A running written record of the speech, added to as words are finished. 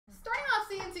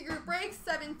break,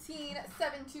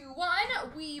 17721.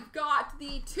 We've got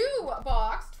the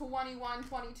 2-box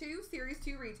 21-22 Series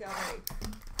 2 retail break.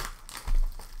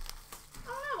 I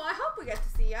don't know. Well, I hope we get to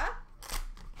see ya.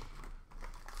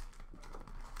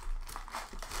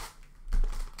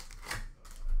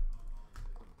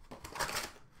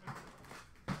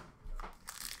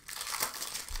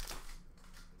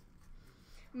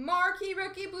 Marquee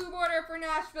rookie blue border for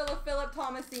Nashville of Philip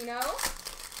Tomasino.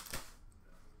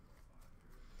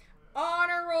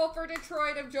 Honor roll for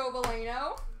Detroit of Joe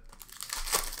Veleno.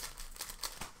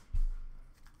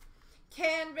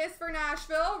 Canvas for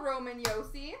Nashville, Roman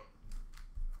Josi.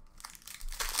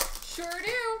 Sure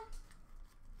do.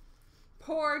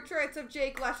 Portraits of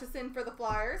Jake Leschyshyn for the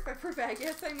Flyers, for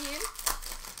Vegas, I mean.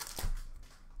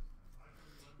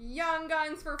 Young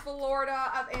Guns for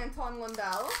Florida of Anton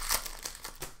Lundell.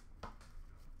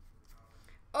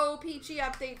 OPG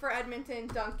update for Edmonton,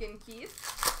 Duncan Keith.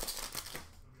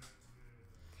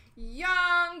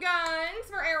 Young Guns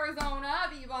for Arizona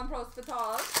of Ivan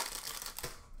Prosvetov.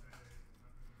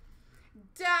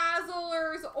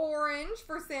 Dazzlers Orange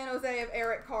for San Jose of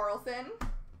Erik Karlsson.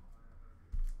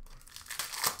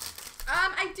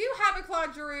 I do have a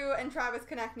Claude Giroux and Travis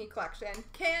Konechny collection.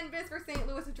 Canvas for St.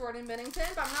 Louis of Jordan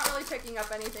Binnington, but I'm not really picking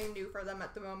up anything new for them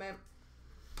at the moment.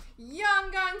 Young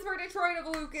Guns for Detroit of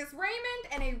Lucas Raymond,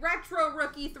 and a retro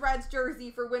rookie threads jersey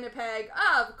for Winnipeg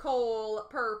of Cole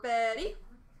Perfetti.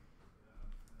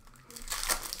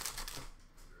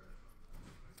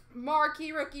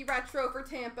 Marquee rookie retro for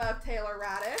Tampa of Taylor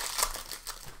Radish.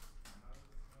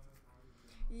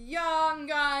 Young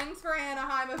Guns for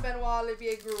Anaheim of Benoit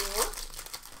Olivier-Groulx.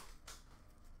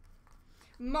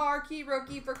 Marquee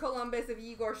rookie for Columbus of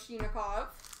Igor Shchinakov.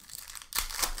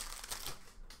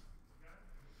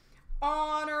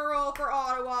 Honor roll for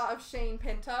Ottawa of Shane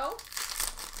Pinto.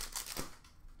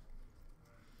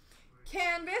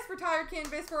 Canvas, retired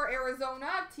canvas for Arizona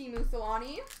of Teemu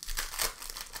Selanne.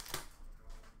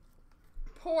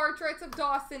 Portraits of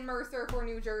Dawson Mercer for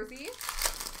New Jersey.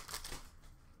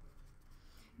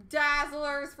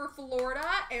 Dazzlers for Florida,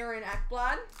 Aaron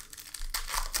Ekblad.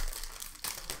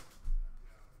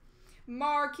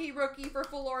 Marquee rookie for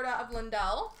Florida of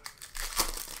Lundell.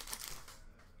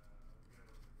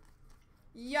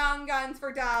 Young Guns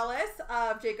for Dallas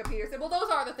of Jacob Peterson. Well, those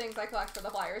are the things I collect for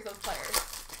the Flyers, those players.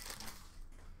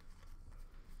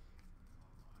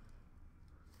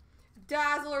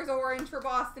 Dazzlers Orange for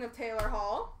Boston of Taylor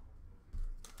Hall.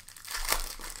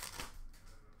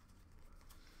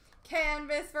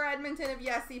 Canvas for Edmonton of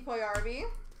Jesse Puljujarvi.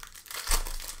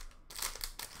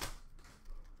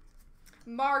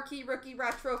 Marquee rookie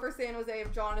retro for San Jose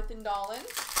of Jonathan Dahlen.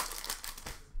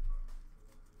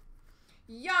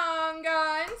 Young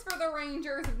Guns for the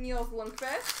Rangers of Niels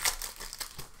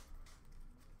Lundqvist.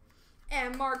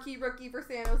 And marquee rookie for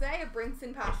San Jose of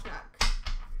Brinson Pasichnuk.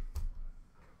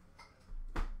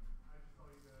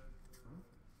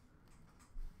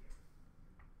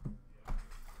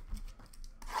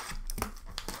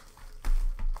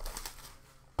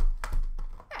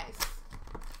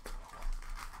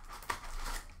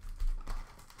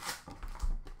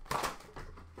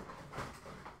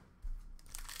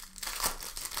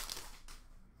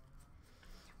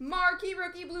 Marquee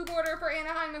rookie blue border for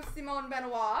Anaheim of Simon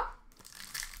Benoit.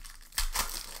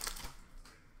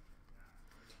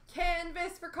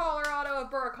 Canvas for Colorado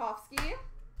of Burakovsky.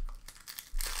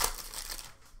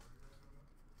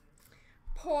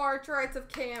 Portraits of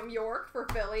Cam York for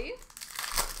Philly.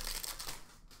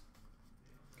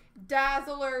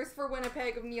 Dazzlers for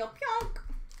Winnipeg of Neil Pionk.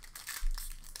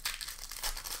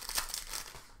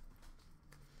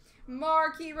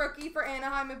 Marquee rookie for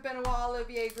Anaheim of Benoit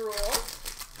Olivier-Groulx.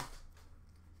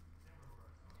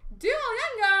 Dual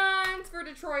Young Guns for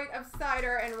Detroit of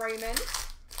Sider and Raymond.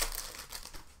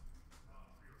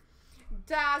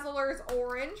 Dazzlers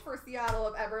Orange for Seattle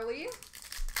of Eberle.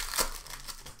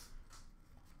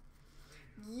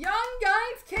 Young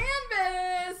Guns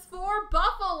Canvas for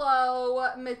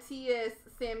Buffalo, Matthias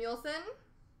Samuelsson.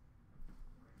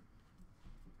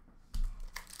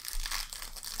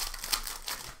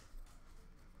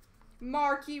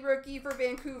 Marquee rookie for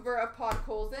Vancouver of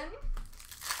Podkolzin.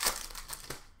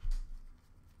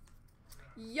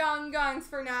 Young Guns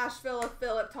for Nashville of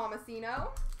Philip Tomasino.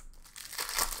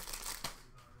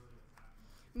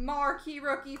 Marquee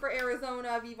rookie for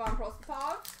Arizona of Ivan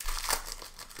Prosvetov.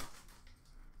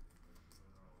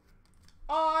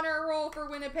 Honor roll for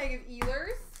Winnipeg of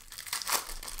Ehlers.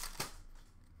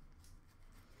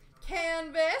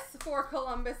 Canvas for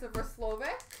Columbus of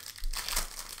Roslovic.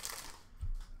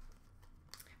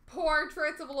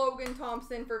 Portraits of Logan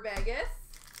Thompson for Vegas.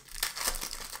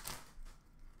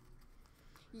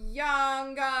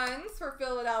 Young Guns for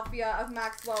Philadelphia of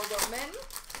Maxwell Wilman.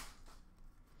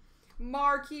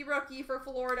 Marquee Rookie for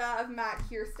Florida of Matt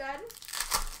Kierstead.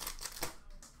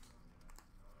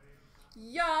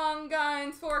 Young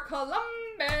Guns for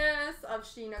Columbus of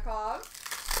Sheenakov.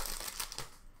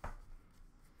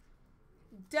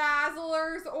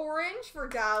 Dazzlers Orange for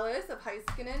Dallas of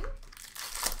Heiskanen.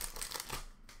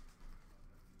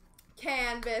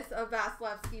 Canvas of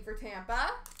Vasilevsky for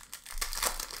Tampa.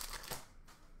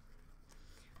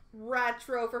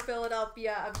 Retro for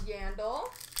Philadelphia of Yandel.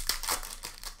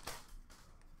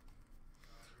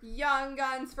 Young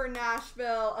Guns for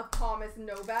Nashville of Thomas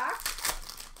Novak.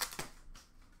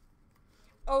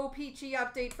 OPG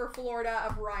update for Florida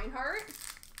of Reinhardt.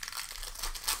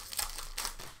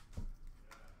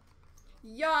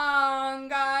 Young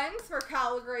Guns for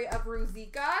Calgary of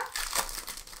Ruzicka.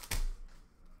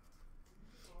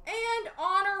 And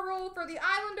honor roll for the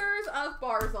Islanders of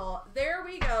Barzal. There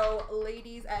we go,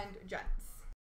 ladies and gents.